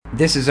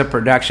This is a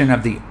production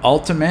of the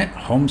Ultimate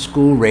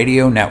Homeschool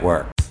Radio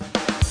Network.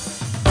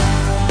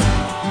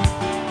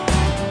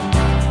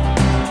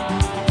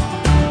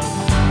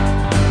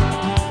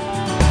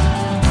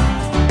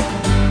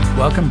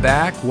 Welcome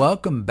back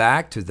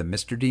to the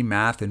Mr. D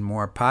Math and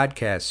More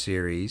podcast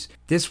series.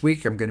 This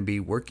week I'm going to be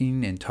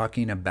working and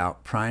talking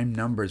about prime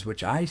numbers,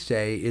 which I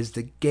say is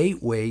the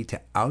gateway to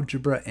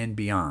algebra and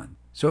beyond.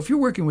 So if you're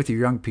working with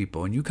your young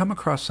people and you come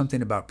across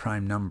something about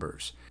prime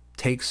numbers,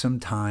 take some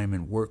time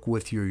and work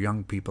with your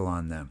young people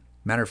on them.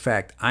 Matter of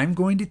fact, I'm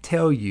going to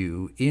tell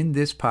you in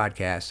this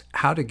podcast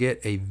how to get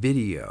a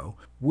video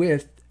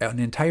with an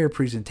entire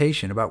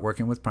presentation about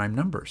working with prime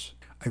numbers.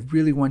 I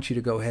really want you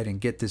to go ahead and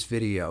get this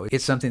video.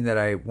 It's something that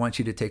I want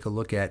you to take a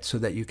look at so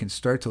that you can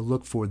start to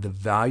look for the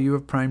value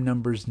of prime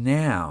numbers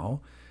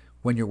now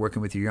when you're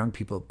working with your young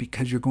people,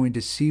 because you're going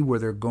to see where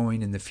they're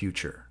going in the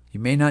future. You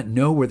may not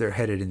know where they're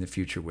headed in the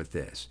future with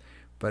this,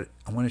 but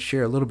I want to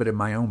share a little bit of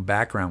my own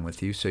background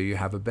with you so you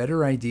have a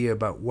better idea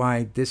about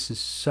why this is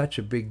such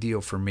a big deal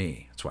for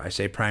me. That's why I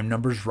say prime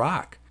numbers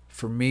rock.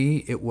 For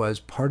me, it was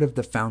part of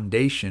the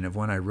foundation of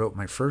when I wrote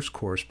my first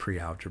course,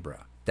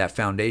 Pre-Algebra. That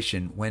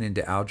foundation went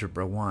into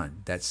Algebra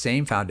 1. That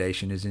same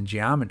foundation is in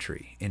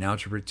geometry, in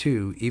Algebra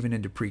 2, even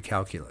into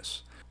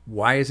pre-calculus.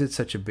 Why is it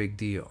such a big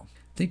deal?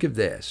 Think of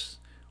this.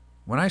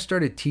 When I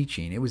started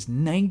teaching, it was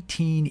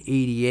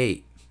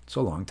 1988. It's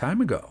a long time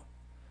ago.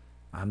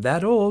 I'm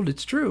that old,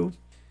 it's true.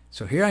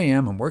 So here I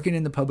am, I'm working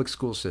in the public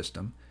school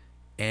system,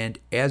 and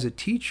as a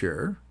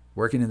teacher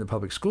working in the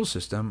public school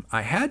system,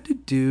 I had to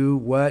do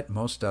what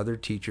most other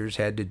teachers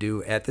had to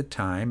do at the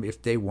time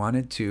if they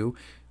wanted to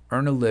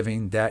earn a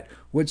living that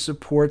would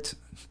support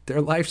their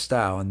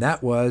lifestyle, and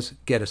that was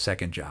get a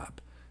second job.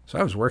 So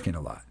I was working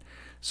a lot.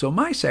 So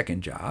my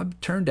second job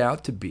turned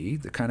out to be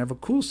the kind of a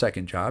cool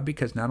second job,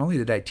 because not only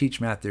did I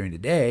teach math during the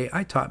day,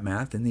 I taught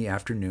math in the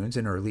afternoons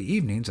and early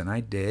evenings, and I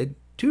did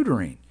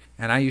tutoring.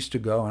 And I used to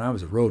go, and I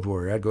was a road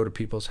warrior, I'd go to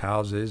people's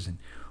houses and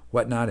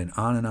whatnot, and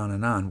on and on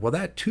and on. Well,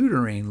 that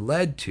tutoring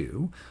led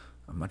to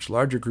a much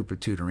larger group of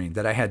tutoring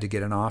that I had to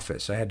get an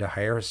office. I had to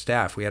hire a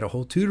staff. We had a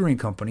whole tutoring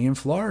company in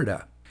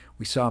Florida.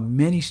 We saw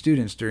many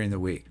students during the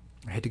week.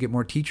 I had to get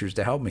more teachers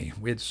to help me.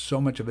 We had so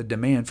much of a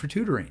demand for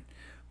tutoring,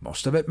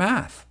 most of it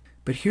math.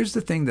 But here's the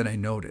thing that I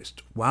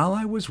noticed. While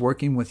I was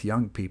working with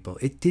young people,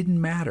 it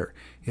didn't matter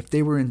if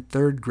they were in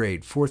third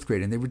grade, fourth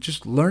grade, and they were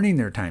just learning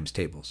their times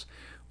tables,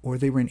 or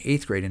they were in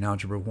eighth grade in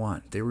Algebra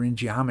 1. They were in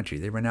geometry.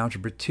 They were in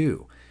Algebra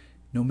 2.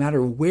 No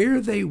matter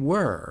where they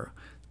were,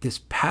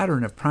 this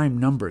pattern of prime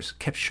numbers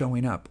kept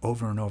showing up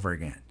over and over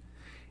again.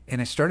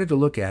 And I started to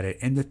look at it,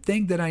 and the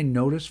thing that I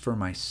noticed for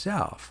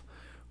myself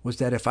was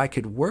that if I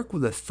could work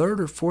with a third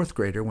or fourth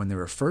grader when they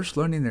were first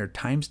learning their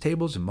times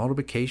tables and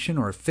multiplication,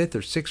 or a fifth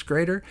or sixth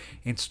grader,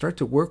 and start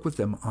to work with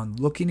them on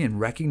looking and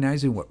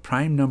recognizing what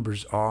prime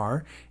numbers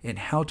are and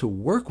how to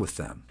work with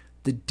them,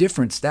 the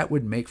difference that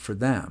would make for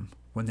them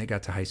when they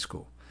got to high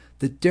school,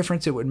 the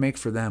difference it would make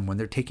for them when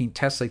they're taking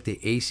tests like the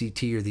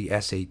ACT or the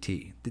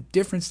SAT, the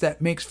difference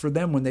that makes for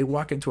them when they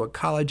walk into a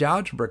college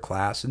algebra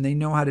class and they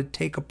know how to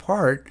take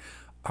apart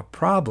a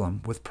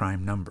problem with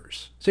prime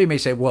numbers. So you may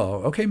say, well,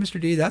 okay,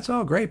 Mr. D, that's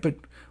all great, but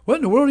what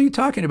in the world are you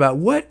talking about?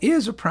 What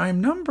is a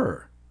prime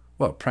number?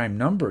 Well, a prime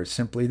number is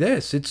simply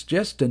this. It's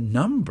just a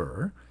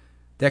number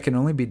that can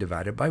only be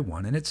divided by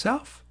 1 in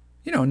itself.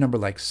 You know, a number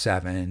like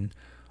 7,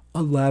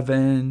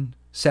 11,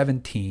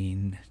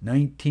 17,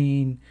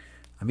 19.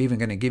 I'm even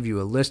going to give you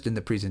a list in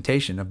the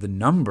presentation of the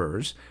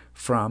numbers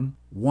from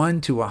 1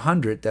 to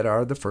 100 that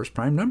are the first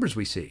prime numbers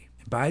we see.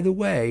 By the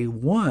way,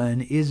 1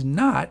 is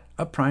not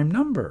a prime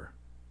number.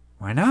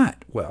 Why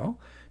not? Well,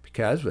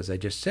 because, as I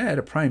just said,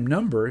 a prime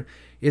number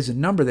is a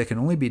number that can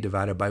only be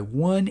divided by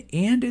 1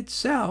 and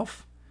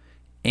itself.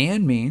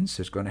 And means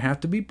there's going to have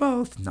to be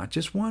both, not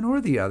just one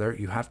or the other.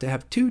 You have to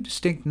have two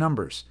distinct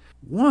numbers.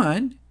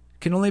 1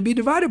 can only be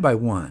divided by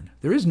 1.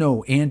 There is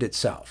no and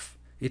itself.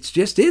 It's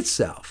just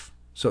itself.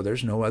 So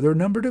there's no other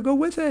number to go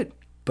with it.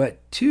 But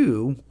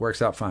 2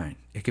 works out fine.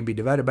 It can be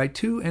divided by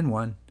 2 and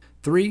 1,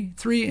 3,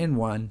 3 and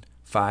 1,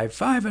 5,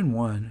 5 and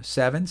 1,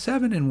 7,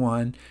 7 and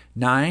 1,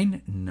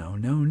 9,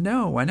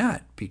 no, why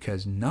not?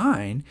 Because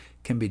 9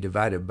 can be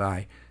divided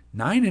by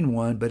 9 and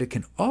 1, but it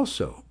can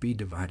also be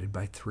divided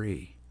by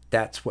 3.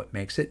 That's what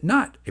makes it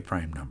not a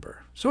prime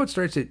number. So it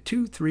starts at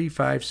 2, 3,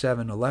 5,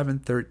 7, 11,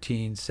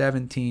 13,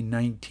 17,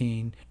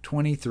 19,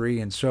 23,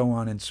 and so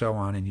on,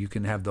 and you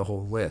can have the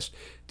whole list.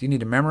 Do you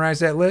need to memorize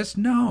that list?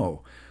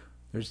 No.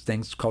 There's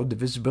things called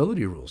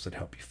divisibility rules that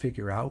help you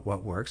figure out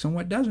what works and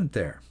what doesn't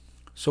there.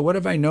 So what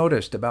have I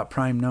noticed about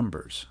prime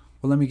numbers?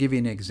 Well, let me give you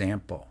an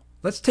example.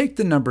 Let's take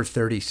the number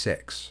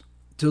 36.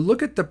 To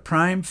look at the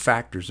prime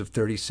factors of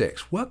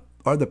 36, what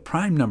are the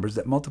prime numbers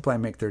that multiply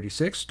and make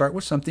 36? Start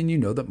with something you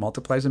know that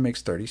multiplies and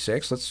makes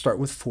 36. Let's start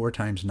with 4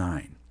 times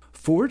 9.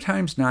 4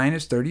 times 9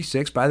 is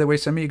 36. By the way,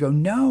 some of you go,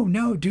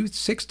 no, do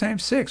 6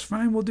 times 6.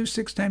 Fine, we'll do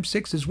 6 times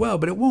 6 as well,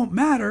 but it won't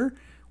matter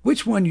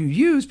which one you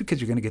use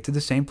because you're going to get to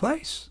the same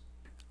place.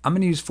 I'm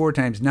going to use 4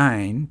 times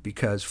 9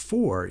 because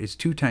 4 is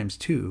 2 times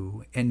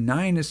 2 and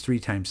 9 is 3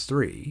 times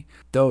 3.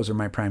 Those are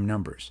my prime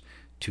numbers.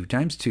 2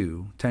 times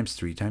 2 times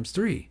 3 times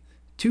 3.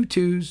 2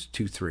 2s,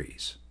 2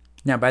 3s.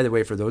 Now, by the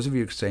way, for those of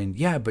you saying,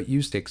 yeah, but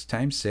use 6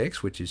 times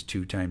 6, which is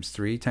 2 times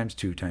 3 times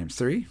 2 times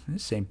 3.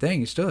 Same thing.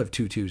 You still have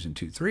 2 2s and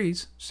 2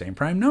 3s. Same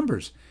prime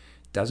numbers.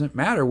 Doesn't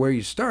matter where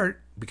you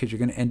start because you're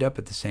going to end up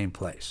at the same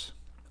place.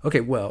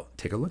 Okay, well,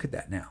 take a look at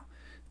that now.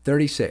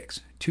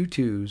 36, 2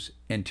 2s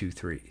and 2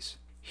 3s.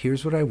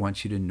 Here's what I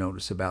want you to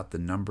notice about the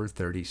number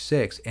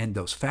 36 and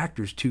those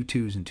factors 2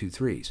 2s and 2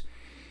 3s.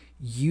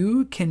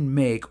 You can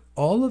make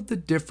all of the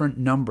different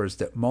numbers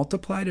that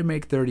multiply to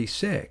make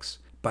 36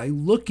 by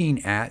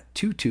looking at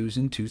 2 2s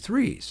and 2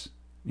 3s.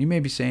 You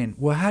may be saying,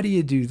 well, how do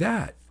you do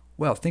that?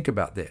 Well, think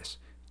about this.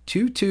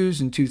 2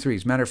 2s and 2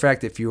 3s. Matter of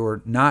fact, if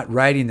you're not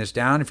writing this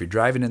down, if you're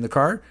driving in the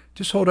car,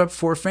 just hold up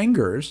 4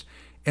 fingers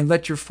and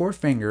let your 4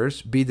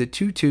 fingers be the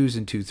 2 2s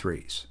and 2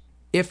 3s.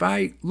 If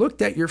I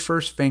looked at your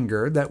first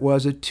finger that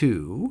was a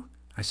 2,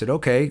 I said,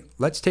 okay,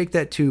 let's take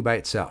that 2 by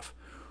itself.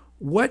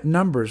 What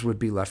numbers would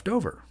be left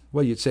over?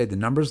 Well, you'd say the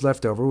numbers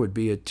left over would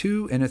be a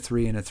 2 and a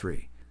 3 and a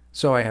 3.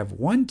 So I have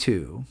 1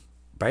 2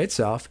 by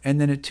itself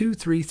and then a 2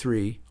 3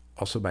 3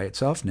 also by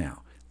itself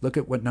now. Look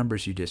at what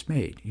numbers you just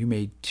made. You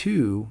made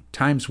 2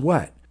 times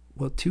what?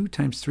 Well, 2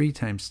 times 3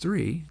 times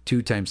 3.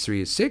 2 times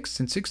 3 is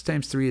 6, and 6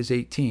 times 3 is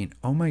 18.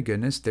 Oh my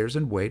goodness, there's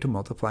a way to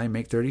multiply and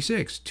make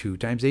 36. 2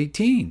 times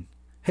 18.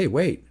 Hey,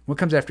 wait, what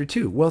comes after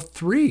 2? Well,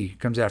 3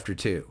 comes after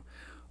 2.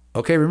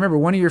 Okay, remember,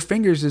 one of your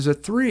fingers is a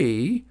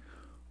 3.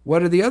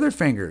 What are the other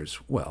fingers?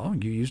 Well,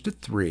 you used a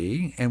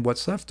 3, and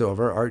what's left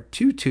over are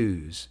 2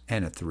 2s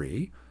and a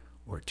 3,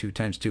 or 2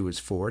 times 2 is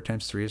 4,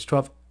 times 3 is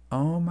 12.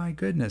 Oh my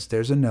goodness,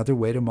 there's another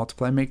way to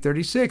multiply and make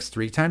 36.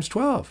 3 times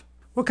 12.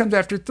 What comes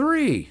after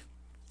 3?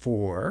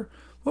 4.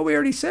 Well, we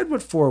already said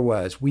what 4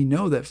 was. We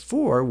know that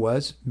 4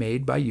 was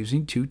made by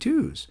using 2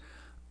 2s.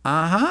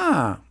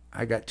 Aha!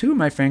 I got 2 of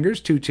my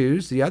fingers, 2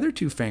 2s. The other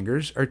 2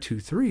 fingers are 2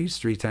 3s.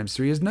 3 times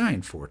 3 is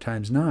 9. 4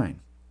 times 9.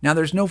 Now,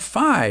 there's no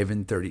 5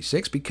 in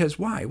 36 because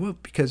why? Well,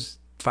 because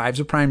 5's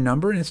a prime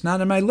number and it's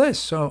not on my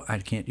list, so I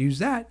can't use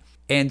that.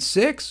 And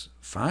 6,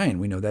 fine,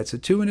 we know that's a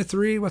 2 and a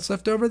 3. What's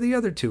left over? The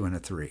other 2 and a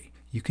 3.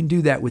 You can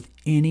do that with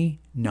any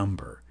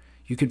number.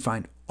 You can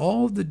find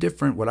all the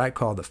different, what I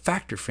call the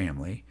factor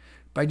family,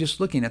 by just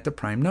looking at the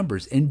prime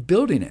numbers and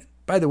building it.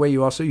 By the way,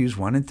 you also use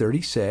 1 and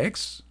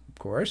 36, of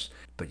course,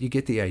 but you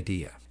get the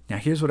idea. Now,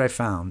 here's what I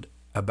found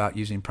about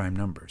using prime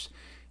numbers.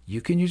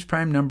 You can use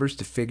prime numbers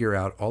to figure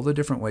out all the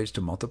different ways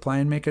to multiply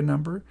and make a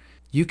number.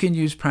 You can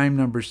use prime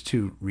numbers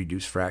to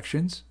reduce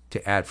fractions,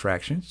 to add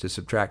fractions, to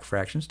subtract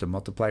fractions, to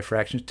multiply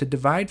fractions, to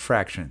divide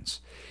fractions.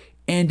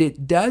 And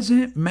it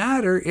doesn't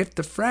matter if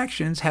the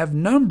fractions have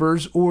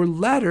numbers or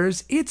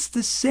letters, it's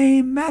the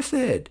same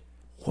method.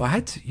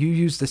 What? You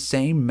use the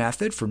same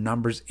method for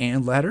numbers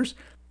and letters?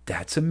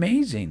 That's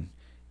amazing.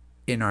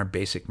 In our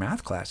basic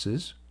math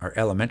classes, our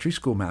elementary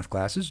school math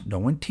classes, no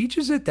one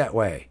teaches it that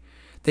way.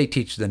 They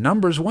teach the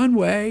numbers one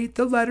way,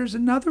 the letters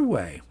another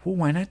way. Well,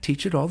 why not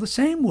teach it all the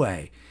same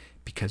way?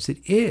 Because it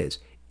is,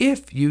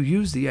 if you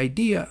use the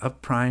idea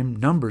of prime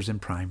numbers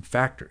and prime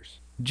factors.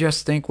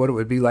 Just think what it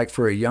would be like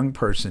for a young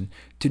person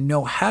to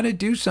know how to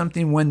do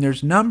something when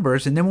there's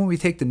numbers, and then when we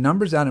take the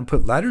numbers out and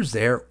put letters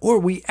there, or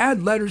we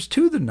add letters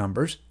to the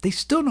numbers, they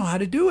still know how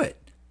to do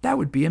it. That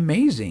would be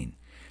amazing.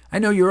 I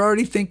know you're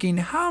already thinking,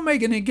 how am I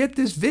going to get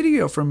this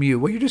video from you?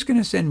 Well, you're just going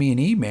to send me an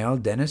email,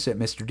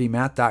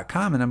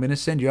 dennis@mrdmath.com, and I'm going to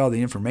send you all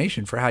the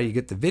information for how you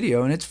get the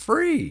video, and it's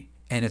free,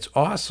 and it's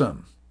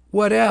awesome.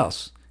 What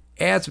else?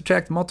 Add,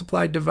 subtract,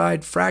 multiply,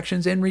 divide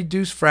fractions, and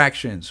reduce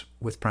fractions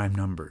with prime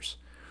numbers.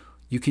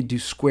 You can do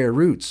square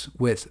roots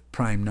with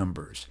prime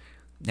numbers.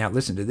 Now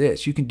listen to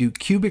this. You can do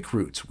cubic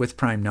roots with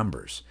prime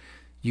numbers.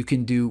 You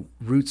can do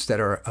roots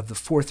that are of the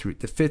 4th root,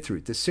 the 5th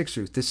root, the 6th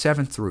root, the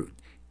 7th root.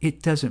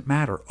 It doesn't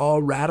matter.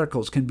 All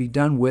radicals can be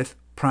done with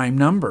prime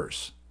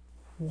numbers.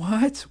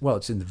 What? Well,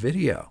 it's in the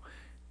video.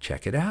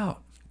 Check it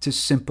out. It's as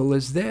simple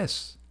as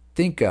this.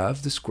 Think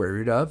of the square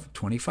root of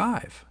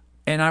 25.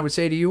 And I would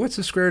say to you, what's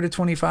the square root of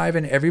 25?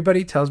 And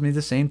everybody tells me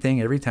the same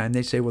thing every time.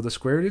 They say, well, the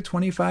square root of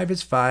 25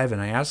 is 5.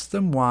 And I ask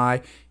them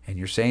why. And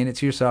you're saying it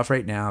to yourself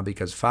right now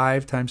because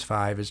 5 times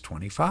 5 is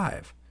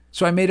 25.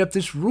 So I made up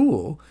this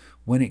rule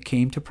when it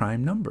came to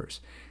prime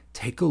numbers.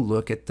 Take a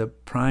look at the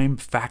prime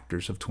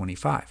factors of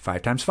 25.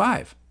 5 times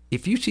 5.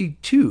 If you see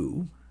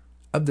 2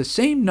 of the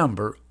same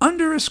number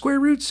under a square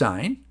root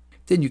sign,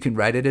 then you can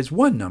write it as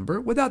one number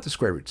without the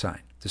square root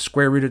sign. The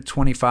square root of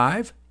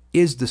 25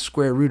 is the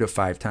square root of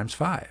 5 times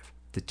 5.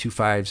 The 2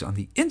 5s on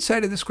the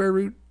inside of the square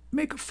root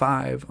make a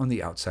 5 on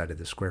the outside of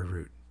the square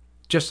root.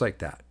 Just like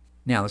that.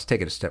 Now let's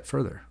take it a step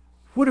further.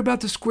 What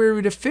about the square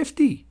root of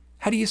 50?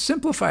 How do you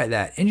simplify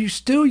that? And you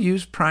still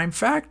use prime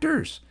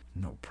factors.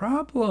 No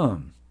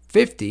problem.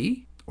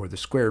 50, or the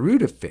square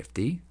root of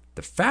 50,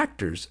 the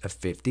factors of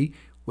 50,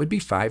 would be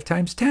 5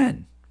 times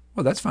 10.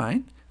 Well, that's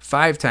fine.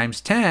 5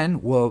 times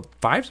 10, well,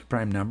 5's a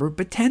prime number,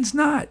 but 10's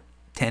not.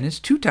 10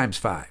 is 2 times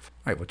 5.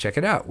 right, well, check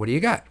it out. What do you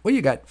got? Well,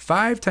 you got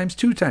 5 times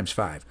 2 times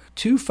 5.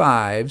 2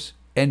 5s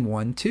and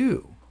 1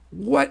 2.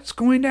 What's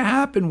going to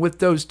happen with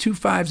those 2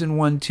 5s and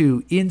 1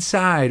 2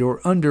 inside or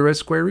under a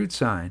square root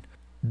sign?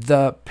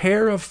 The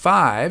pair of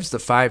 5s, the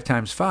 5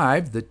 times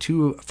 5, the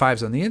 2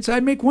 5s on the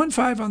inside make 1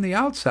 5 on the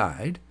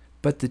outside,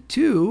 but the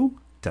 2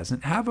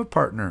 doesn't have a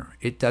partner.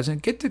 It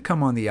doesn't get to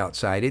come on the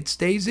outside. It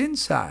stays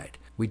inside.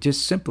 We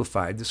just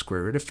simplified the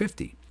square root of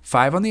 50.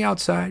 5 on the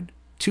outside,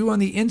 2 on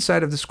the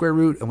inside of the square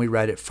root, and we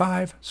write it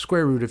 5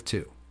 square root of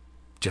 2.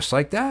 Just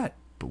like that.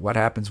 But what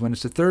happens when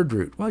it's the third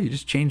root? Well, you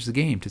just change the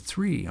game to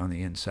 3 on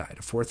the inside.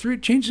 A fourth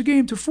root, change the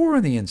game to 4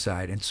 on the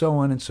inside, and so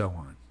on and so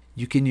on.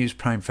 You can use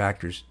prime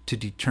factors to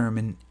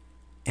determine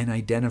and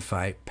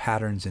identify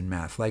patterns in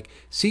math, like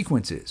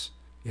sequences,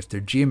 if they're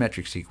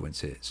geometric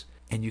sequences,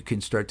 and you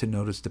can start to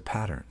notice the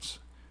patterns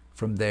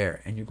from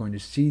there, and you're going to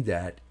see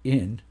that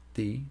in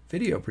the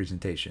video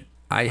presentation.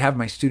 I have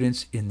my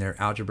students in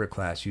their algebra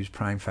class use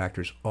prime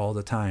factors all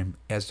the time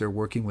as they're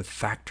working with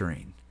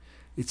factoring.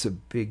 It's a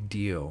big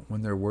deal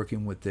when they're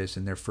working with this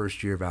in their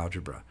first year of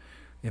algebra.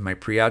 In my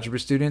pre-algebra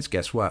students,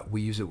 guess what?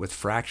 We use it with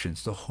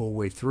fractions the whole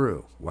way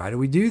through. Why do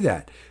we do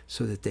that?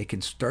 So that they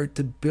can start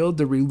to build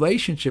the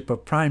relationship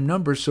of prime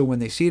numbers, so when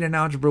they see it in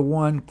Algebra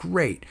 1,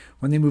 great.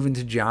 When they move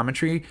into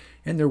geometry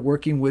and they're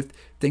working with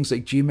things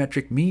like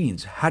geometric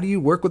means, how do you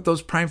work with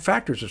those prime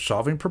factors? Or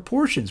solving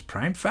proportions,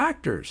 prime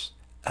factors.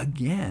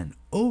 Again,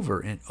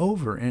 over and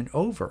over and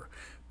over.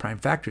 Prime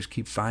factors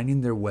keep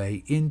finding their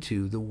way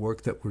into the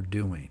work that we're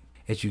doing.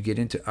 As you get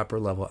into upper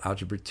level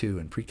Algebra 2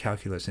 and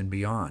pre-calculus and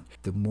beyond,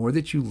 the more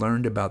that you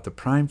learned about the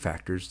prime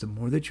factors, the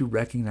more that you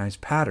recognize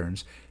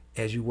patterns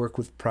as you work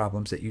with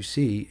problems that you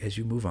see as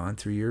you move on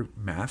through your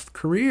math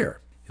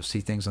career. You'll see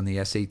things on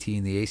the SAT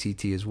and the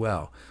ACT as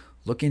well,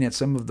 looking at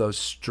some of those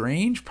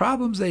strange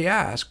problems they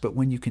ask, but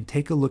when you can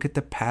take a look at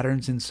the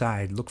patterns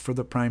inside, look for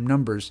the prime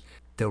numbers,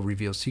 they'll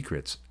reveal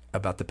secrets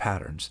about the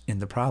patterns in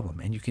the problem,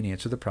 and you can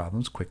answer the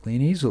problems quickly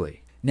and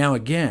easily. Now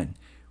again,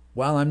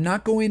 while I'm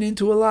not going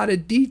into a lot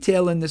of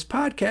detail in this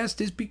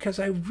podcast, is because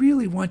I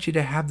really want you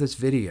to have this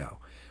video.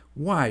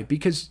 Why?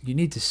 Because you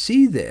need to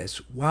see this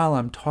while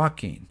I'm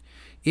talking.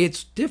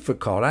 It's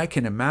difficult, I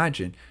can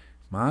imagine.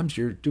 Moms,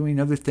 you're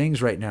doing other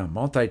things right now,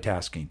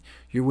 multitasking.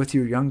 You're with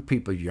your young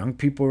people. Young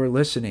people are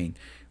listening.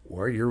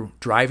 Or you're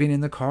driving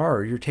in the car,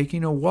 or you're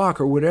taking a walk,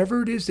 or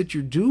whatever it is that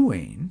you're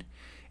doing.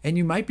 And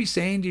you might be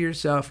saying to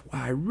yourself,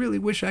 wow, I really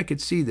wish I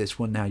could see this.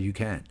 Well, now you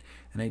can.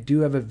 And I do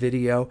have a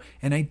video,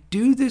 and I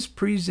do this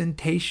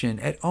presentation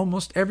at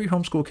almost every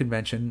homeschool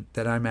convention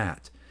that I'm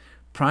at.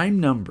 Prime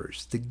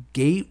numbers, the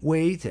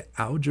gateway to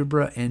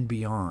algebra and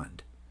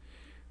beyond.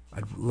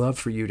 I'd love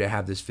for you to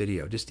have this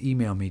video. Just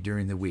email me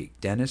during the week,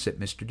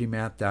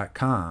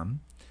 dennis@mrdmath.com,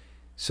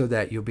 so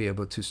that you'll be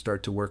able to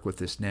start to work with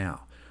this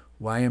now.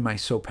 Why am I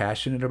so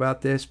passionate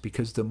about this?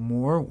 Because the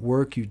more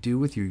work you do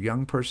with your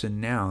young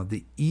person now,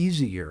 the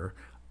easier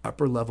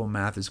upper level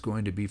math is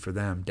going to be for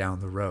them down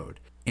the road.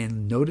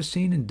 And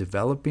noticing and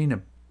developing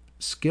a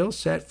skill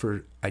set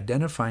for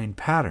identifying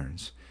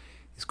patterns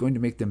is going to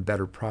make them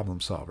better problem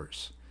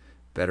solvers.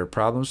 Better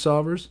problem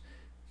solvers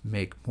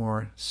make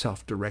more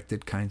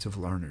self-directed kinds of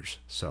learners.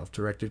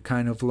 Self-directed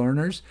kind of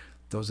learners,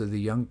 those are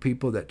the young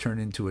people that turn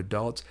into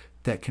adults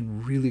that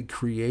can really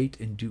create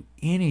and do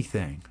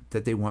anything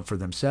that they want for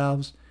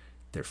themselves,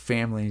 their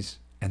families,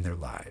 and their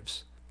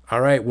lives.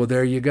 All right, well,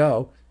 there you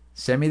go.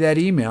 Send me that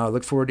email. I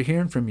look forward to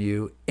hearing from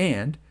you,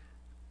 and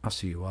I'll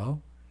see you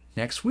all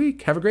next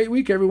week. Have a great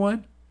week,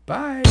 everyone.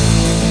 Bye.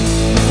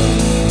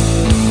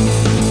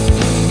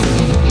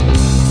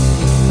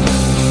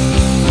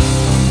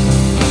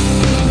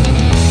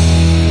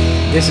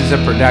 This is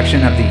a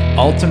production of the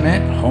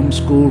Ultimate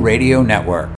Homeschool Radio Network.